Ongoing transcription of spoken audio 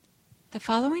The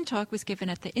following talk was given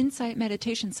at the Insight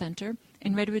Meditation Center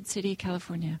in Redwood City,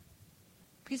 California.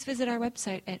 Please visit our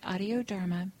website at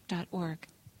audiodharma.org.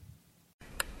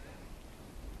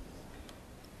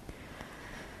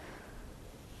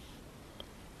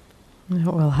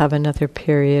 We'll have another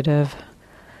period of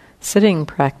sitting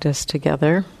practice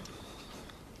together.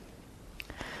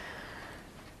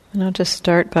 And I'll just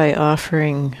start by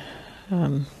offering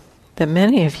that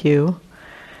many of you,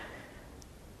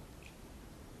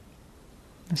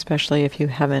 especially if you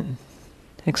haven't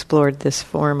explored this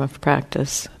form of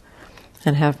practice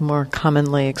and have more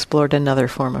commonly explored another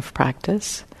form of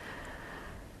practice,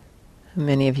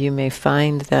 many of you may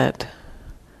find that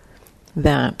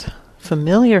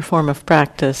familiar form of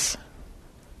practice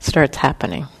starts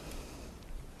happening.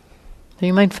 So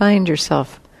you might find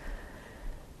yourself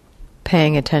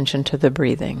paying attention to the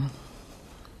breathing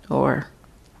or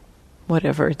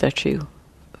whatever that you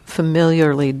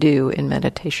familiarly do in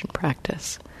meditation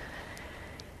practice.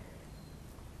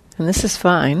 And this is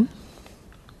fine.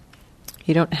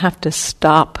 You don't have to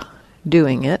stop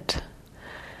doing it.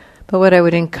 But what I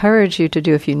would encourage you to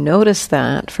do, if you notice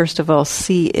that, first of all,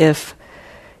 see if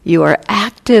you are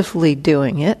actively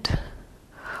doing it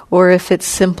or if it's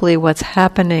simply what's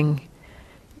happening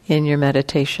in your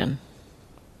meditation.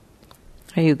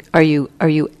 Are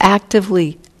you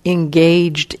actively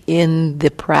engaged in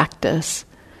the practice?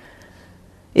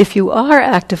 If you are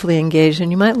actively engaged, then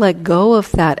you might let go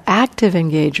of that active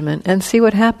engagement and see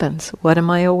what happens. What am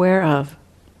I aware of?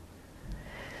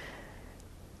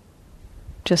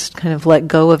 Just kind of let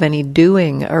go of any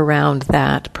doing around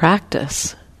that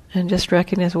practice and just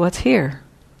recognize what's here.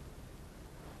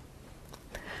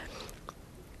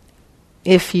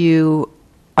 If you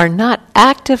are not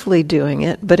actively doing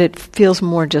it, but it feels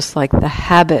more just like the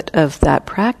habit of that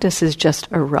practice is just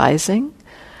arising,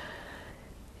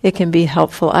 it can be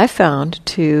helpful, I found,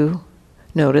 to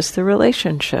notice the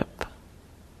relationship,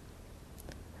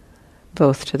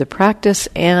 both to the practice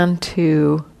and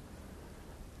to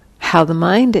how the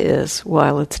mind is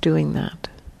while it's doing that.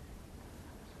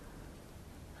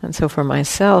 And so for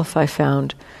myself, I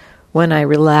found when I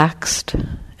relaxed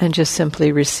and just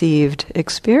simply received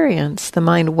experience, the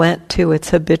mind went to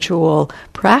its habitual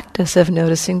practice of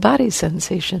noticing body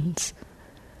sensations.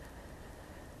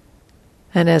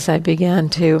 And as I began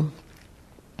to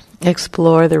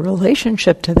explore the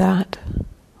relationship to that,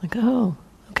 like, oh,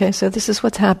 okay, so this is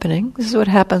what's happening. This is what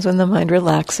happens when the mind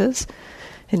relaxes.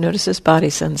 It notices body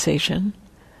sensation.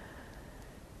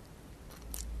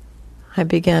 I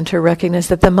began to recognize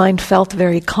that the mind felt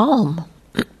very calm.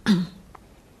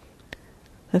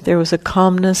 That there was a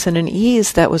calmness and an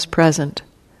ease that was present,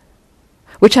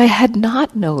 which I had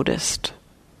not noticed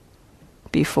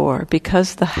before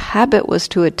because the habit was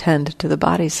to attend to the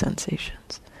body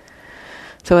sensations.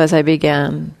 So as I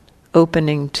began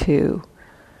opening to,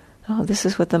 oh, this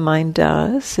is what the mind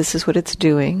does, this is what it's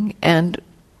doing, and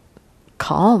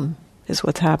calm is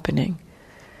what's happening,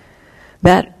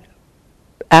 that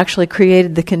actually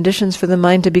created the conditions for the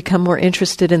mind to become more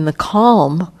interested in the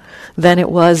calm than it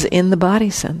was in the body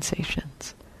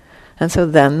sensations. And so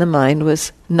then the mind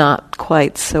was not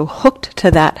quite so hooked to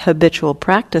that habitual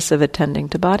practice of attending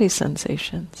to body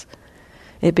sensations.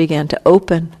 It began to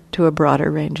open to a broader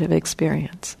range of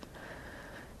experience,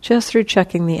 just through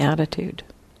checking the attitude.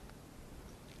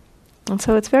 And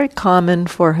so it's very common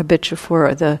for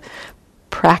the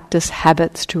practice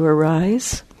habits to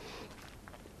arise.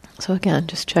 So again,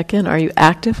 just check in. Are you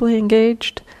actively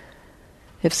engaged?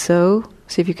 If so,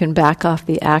 see if you can back off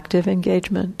the active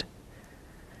engagement.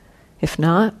 If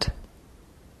not,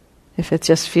 if it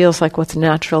just feels like what's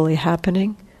naturally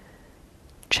happening,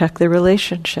 check the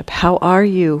relationship. How are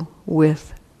you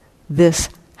with this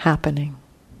happening?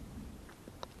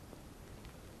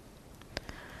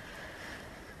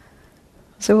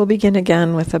 So we'll begin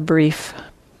again with a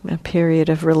period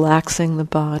of relaxing the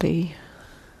body.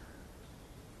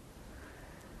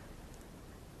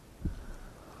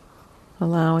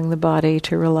 Allowing the body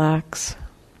to relax.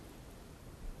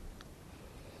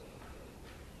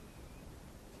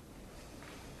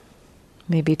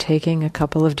 Maybe taking a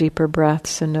couple of deeper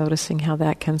breaths and noticing how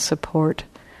that can support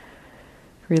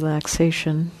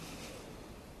relaxation.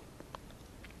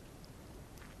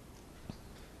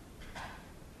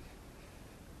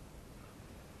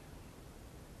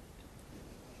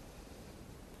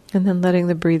 And then letting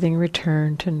the breathing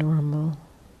return to normal.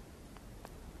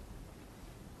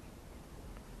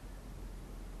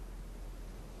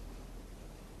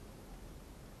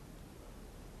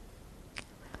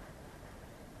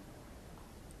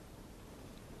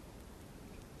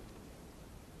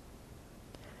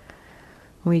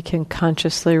 We can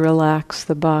consciously relax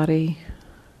the body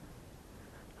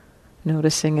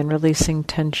Noticing and releasing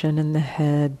tension in the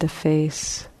head, the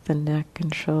face, the neck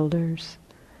and shoulders,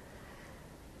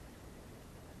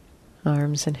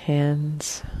 arms and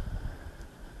hands.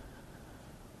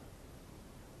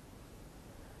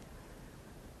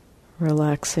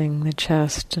 Relaxing the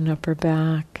chest and upper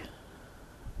back.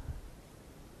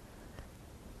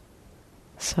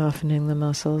 Softening the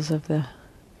muscles of the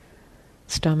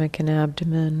stomach and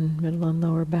abdomen, middle and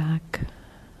lower back.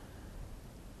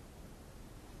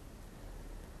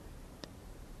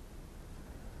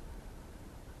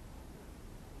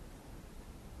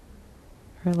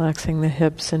 Relaxing the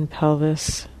hips and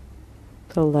pelvis,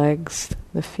 the legs,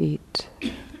 the feet.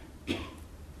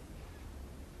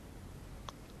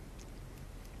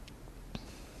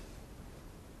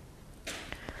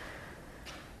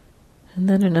 And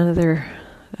then another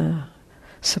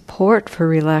support for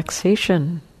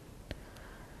relaxation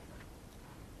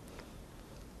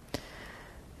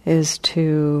is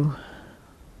you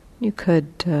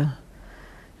could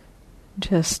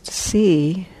just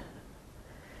see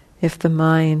if the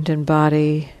mind and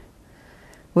body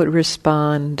would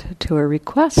respond to a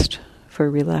request for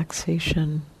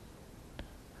relaxation.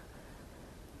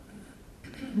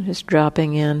 Just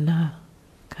dropping in a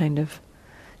kind of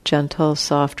gentle,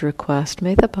 soft request,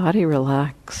 may the body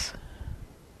relax.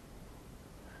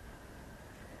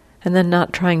 And then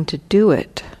not trying to do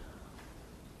it,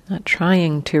 not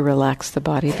trying to relax the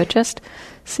body, but just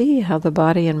see how the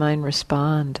body and mind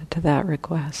respond to that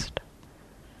request.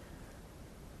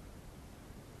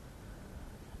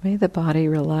 May the body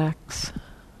relax.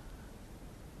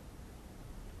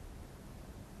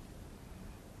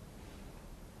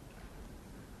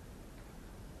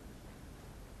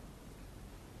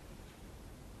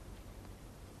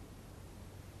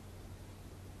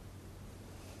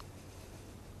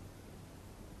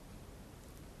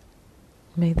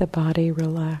 May the body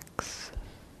relax.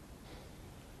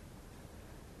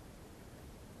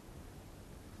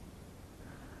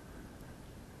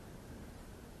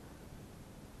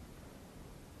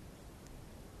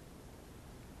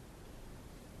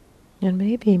 And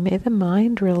maybe, may the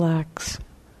mind relax.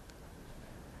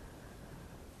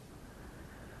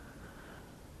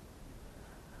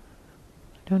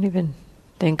 Don't even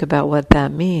think about what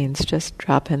that means. Just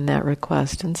drop in that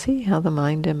request and see how the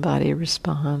mind and body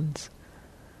responds.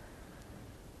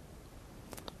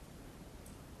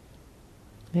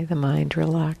 May the mind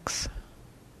relax.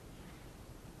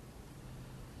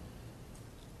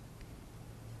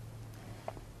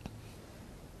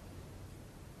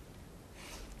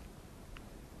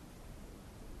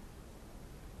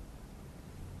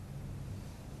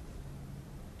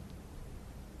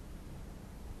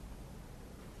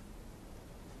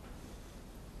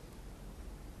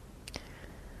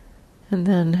 And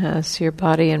then as your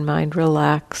body and mind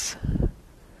relax,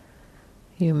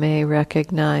 you may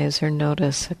recognize or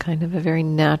notice a kind of a very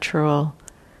natural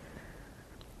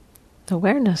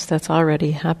awareness that's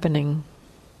already happening.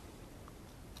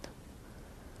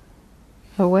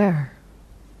 Aware.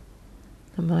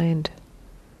 The mind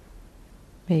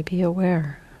may be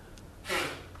aware.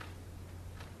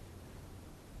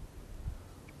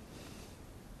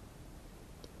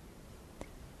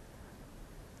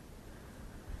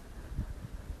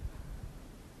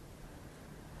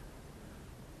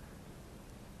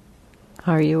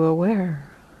 Are you aware?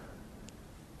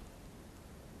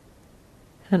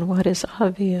 And what is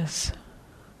obvious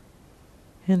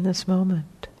in this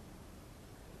moment?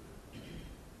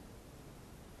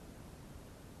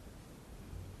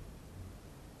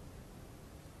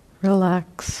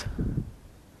 Relax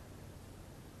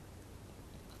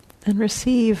and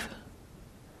receive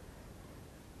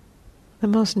the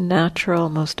most natural,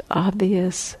 most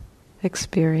obvious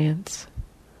experience.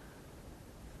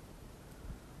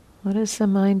 What is the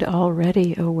mind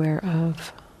already aware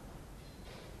of?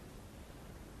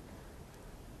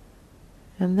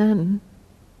 And then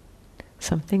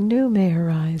something new may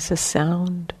arise, a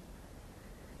sound.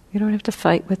 You don't have to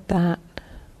fight with that.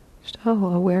 Just,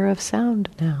 aware of sound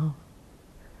now.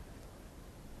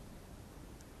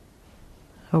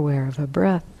 Aware of a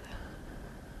breath.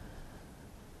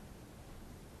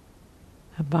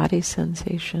 A body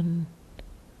sensation.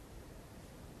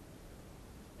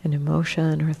 An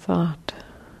emotion or thought.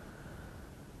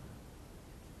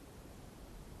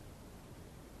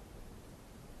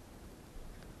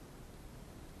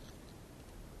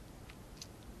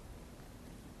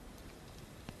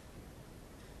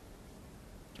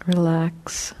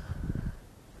 Relax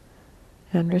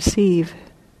and receive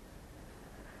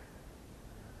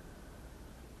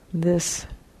this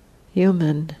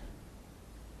human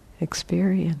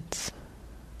experience.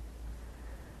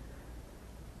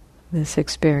 This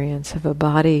experience of a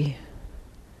body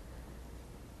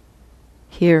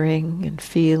hearing and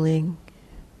feeling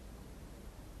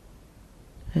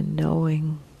and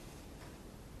knowing.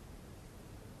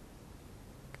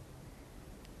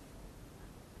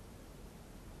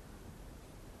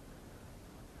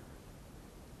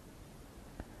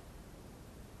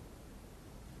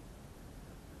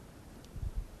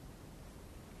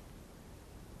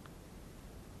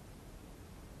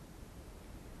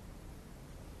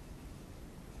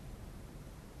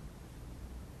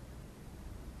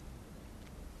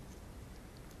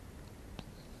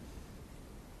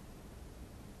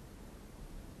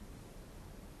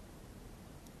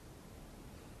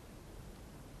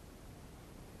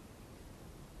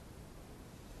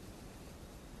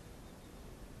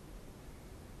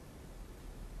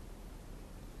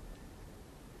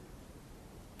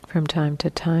 From time to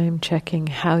time, checking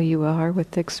how you are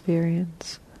with the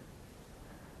experience.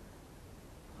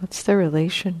 What's the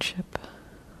relationship?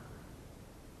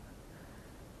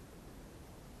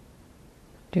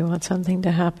 Do you want something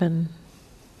to happen?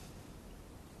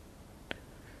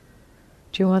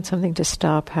 Do you want something to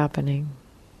stop happening?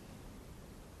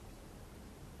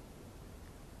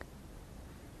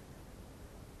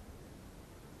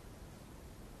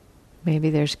 Maybe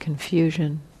there's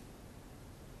confusion.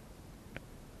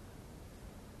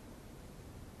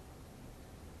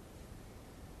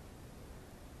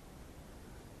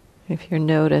 If you're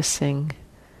noticing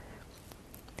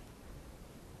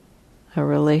a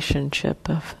relationship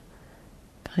of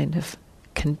kind of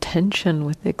contention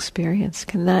with the experience,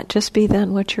 can that just be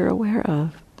then what you're aware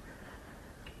of?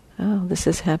 Oh, this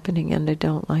is happening and I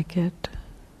don't like it.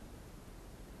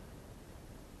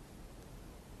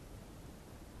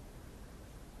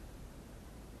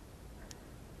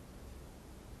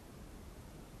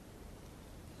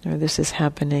 Or this is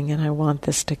happening and I want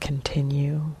this to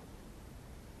continue.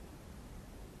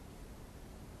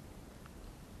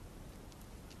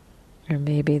 Or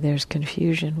maybe there's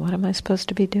confusion. What am I supposed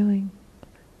to be doing?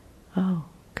 Oh,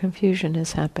 confusion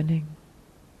is happening.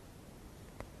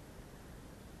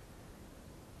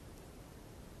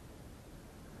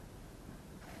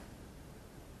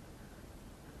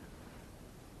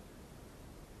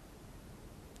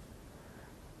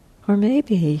 Or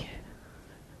maybe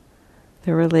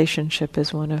the relationship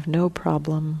is one of no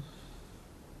problem.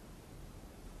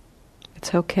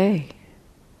 It's okay.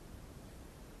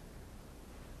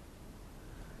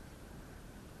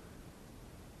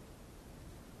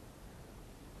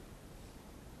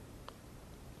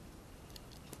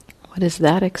 What is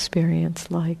that experience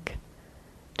like,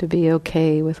 to be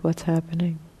okay with what's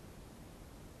happening?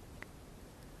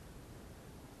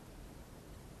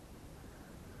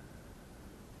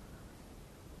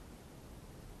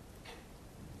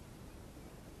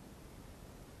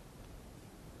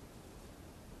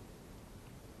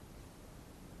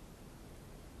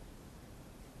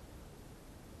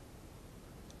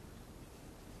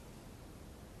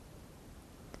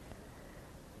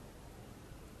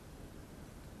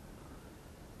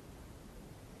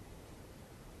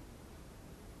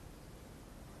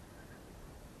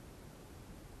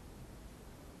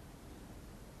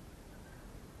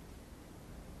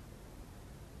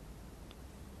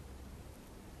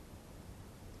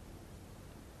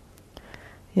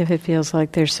 If it feels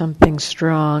like there's something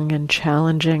strong and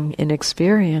challenging in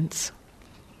experience,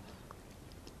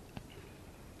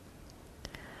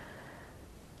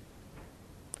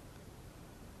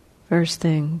 first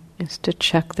thing is to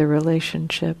check the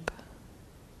relationship.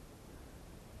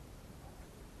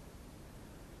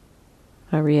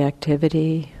 A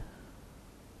reactivity,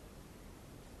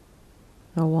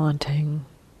 a wanting.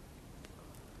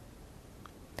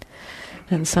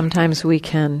 And sometimes we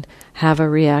can have a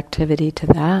reactivity to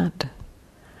that.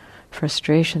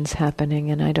 Frustration's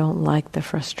happening and I don't like the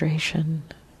frustration.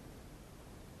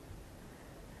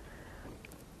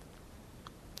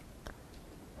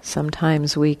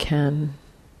 Sometimes we can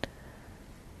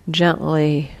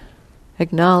gently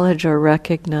acknowledge or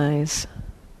recognize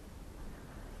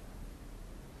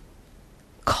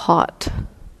caught.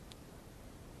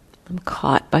 I'm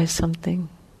caught by something.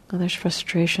 Oh, there's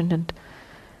frustration and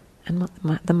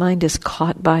the mind is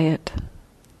caught by it.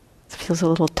 It feels a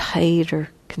little tight or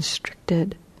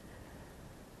constricted.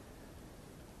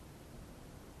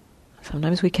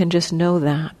 Sometimes we can just know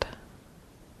that.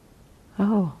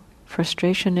 Oh,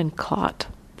 frustration and caught.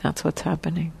 That's what's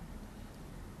happening.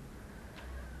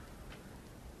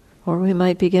 Or we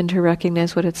might begin to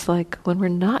recognize what it's like when we're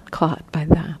not caught by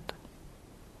that.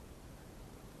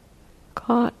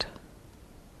 Caught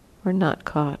or not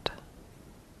caught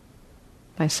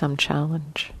by some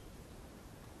challenge.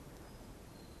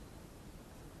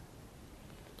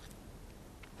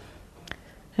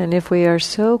 And if we are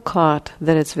so caught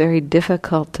that it's very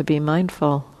difficult to be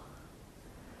mindful,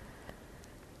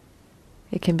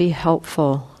 it can be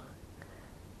helpful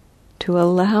to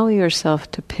allow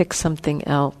yourself to pick something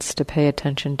else to pay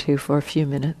attention to for a few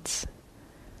minutes.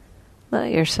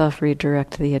 Let yourself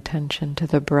redirect the attention to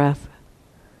the breath.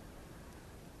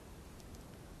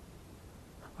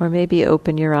 Or maybe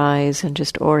open your eyes and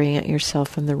just orient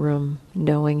yourself in the room,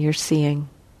 knowing you're seeing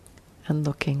and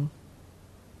looking.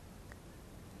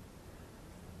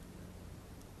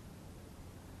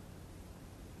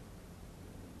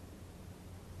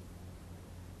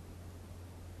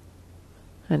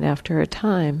 And after a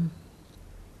time,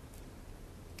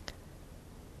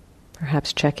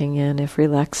 perhaps checking in if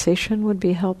relaxation would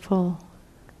be helpful.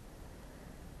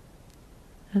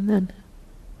 And then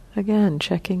again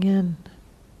checking in.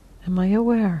 Am I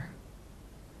aware?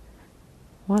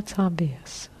 What's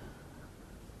obvious?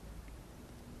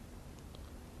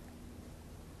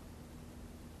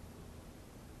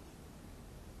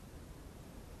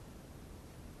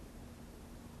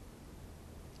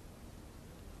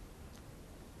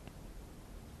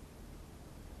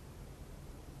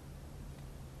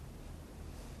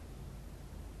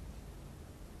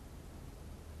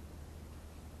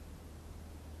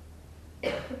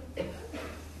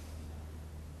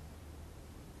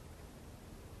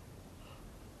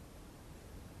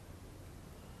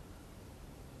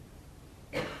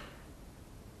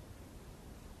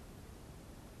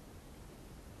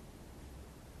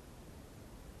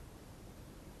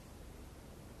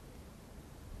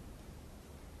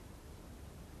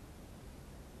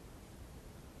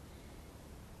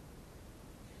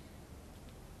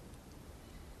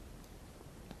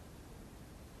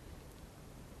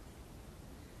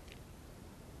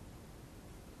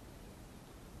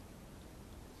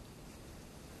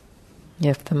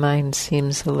 If the mind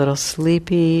seems a little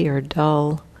sleepy or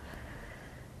dull,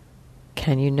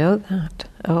 can you know that?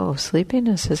 Oh,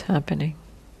 sleepiness is happening.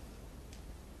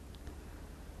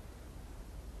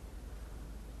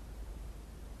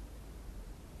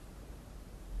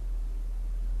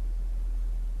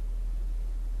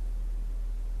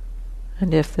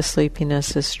 And if the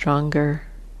sleepiness is stronger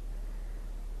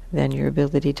than your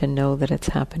ability to know that it's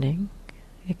happening,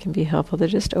 it can be helpful to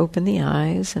just open the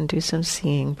eyes and do some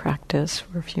seeing practice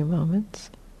for a few moments.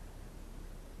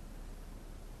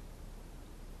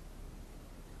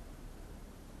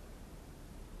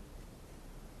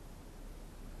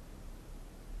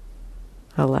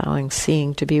 Allowing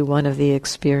seeing to be one of the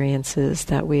experiences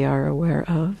that we are aware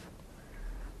of.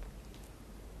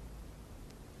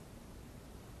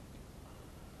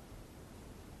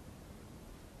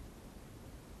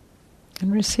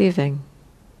 And receiving.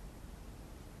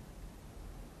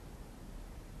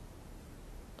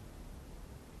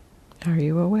 Are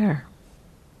you aware?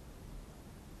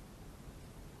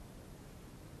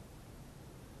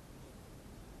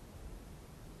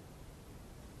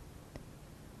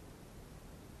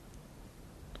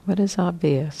 What is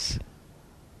obvious?